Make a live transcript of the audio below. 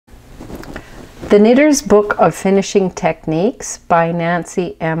The Knitter's Book of Finishing Techniques by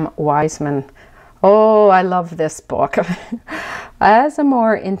Nancie M. Wiseman. Oh, I love this book. As a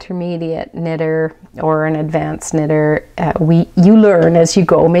more intermediate knitter or an advanced knitter, you learn as you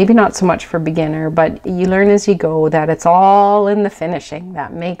go. Maybe not so much for beginner, but you learn as you go that it's all in the finishing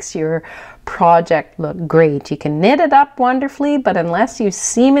that makes your project look great. You can knit it up wonderfully, but unless you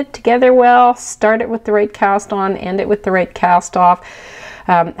seam it together well, start it with the right cast on, end it with the right cast off,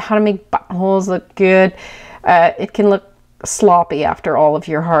 how to make buttonholes look good, it can look sloppy after all of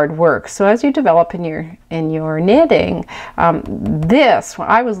your hard work. So as you develop in your knitting,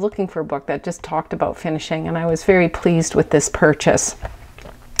 I was looking for a book that just talked about finishing, and I was very pleased with this purchase.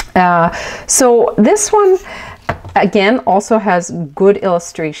 So this one again also has good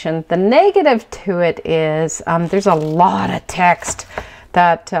illustration. The negative to it is there's a lot of text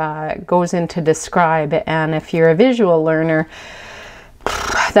that goes in to describe it, and if you're a visual learner,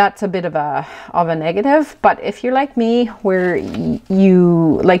 that's a bit of a negative. But if you're like me, where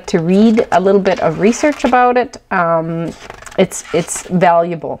you like to read a little bit of research about it, it's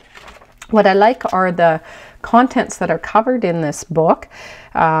valuable. What I like are the contents that are covered in this book,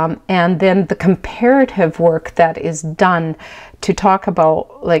 and then the comparative work that is done to talk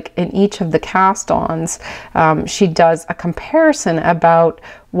about, like in each of the cast-ons, she does a comparison about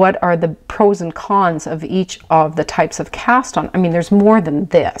what are the pros and cons of each of the types of cast-on. I mean, there's more than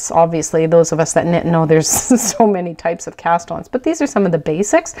this. Obviously, those of us that knit know there's so many types of cast-ons, but these are some of the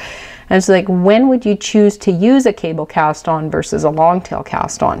basics. And it's like, when would you choose to use a cable cast-on versus a long tail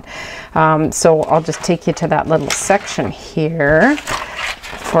cast-on? So I'll just take you to that little section here,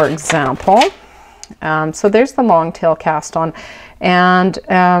 for example. So there's the long tail cast on, and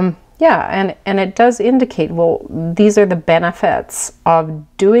yeah, and it does indicate, well, these are the benefits of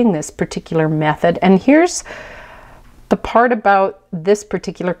doing this particular method. And here's the part about this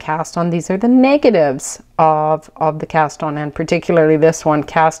particular cast on. These are the negatives of the cast on, and particularly this one,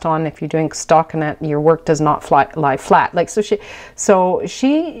 cast on. If you're doing stockinette, your work does not lie flat. Like, so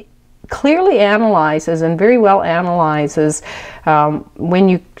she clearly analyzes, and very well analyzes, when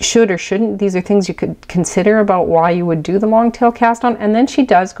you should or shouldn't. These are things you could consider about why you would do the long tail cast on. And then she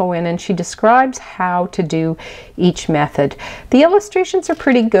does go in and she describes how to do each method. The illustrations are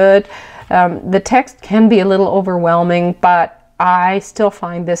pretty good. The text can be a little overwhelming, but I still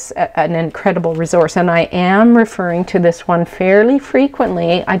find this an incredible resource, and I am referring to this one fairly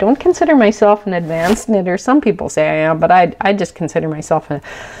frequently. I don't consider myself an advanced knitter. Some people say I am, but I just consider myself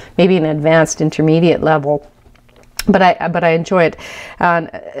maybe an advanced intermediate level. But I enjoy it,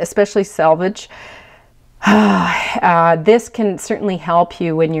 especially selvage. This can certainly help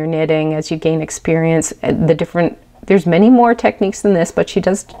you when you're knitting as you gain experience. There's many more techniques than this, but she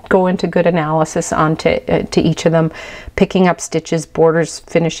does go into good analysis to each of them, picking up stitches, borders,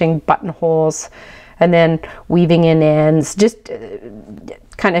 finishing buttonholes, and then weaving in ends. Just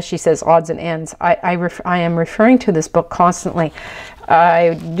kind of, she says, odds and ends. I am referring to this book constantly.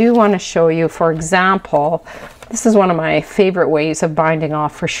 I do want to show you, for example, this is one of my favorite ways of binding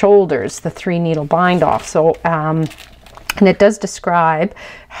off for shoulders, the 3-needle bind off. So and it does describe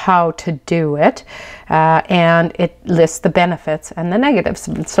how to do it, and it lists the benefits and the negatives.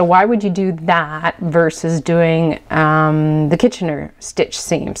 So why would you do that versus doing the Kitchener stitch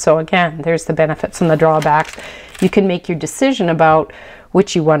seam? So again, there's the benefits and the drawbacks. You can make your decision about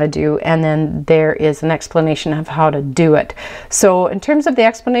which you want to do, and then there is an explanation of how to do it. So in terms of the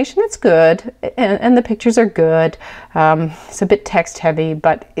explanation, it's good, and the pictures are good. It's a bit text heavy,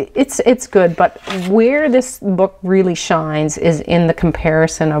 but it's good. But where this book really shines is in the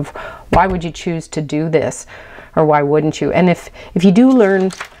comparison of why would you choose to do this, or why wouldn't you? And if you do learn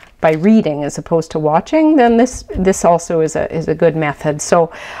by reading as opposed to watching, then this also is a good method.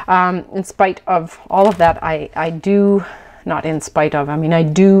 So in spite of all of that, I do, not in spite of, I mean, I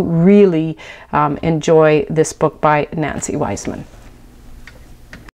do really enjoy this book by Nancie Wiseman.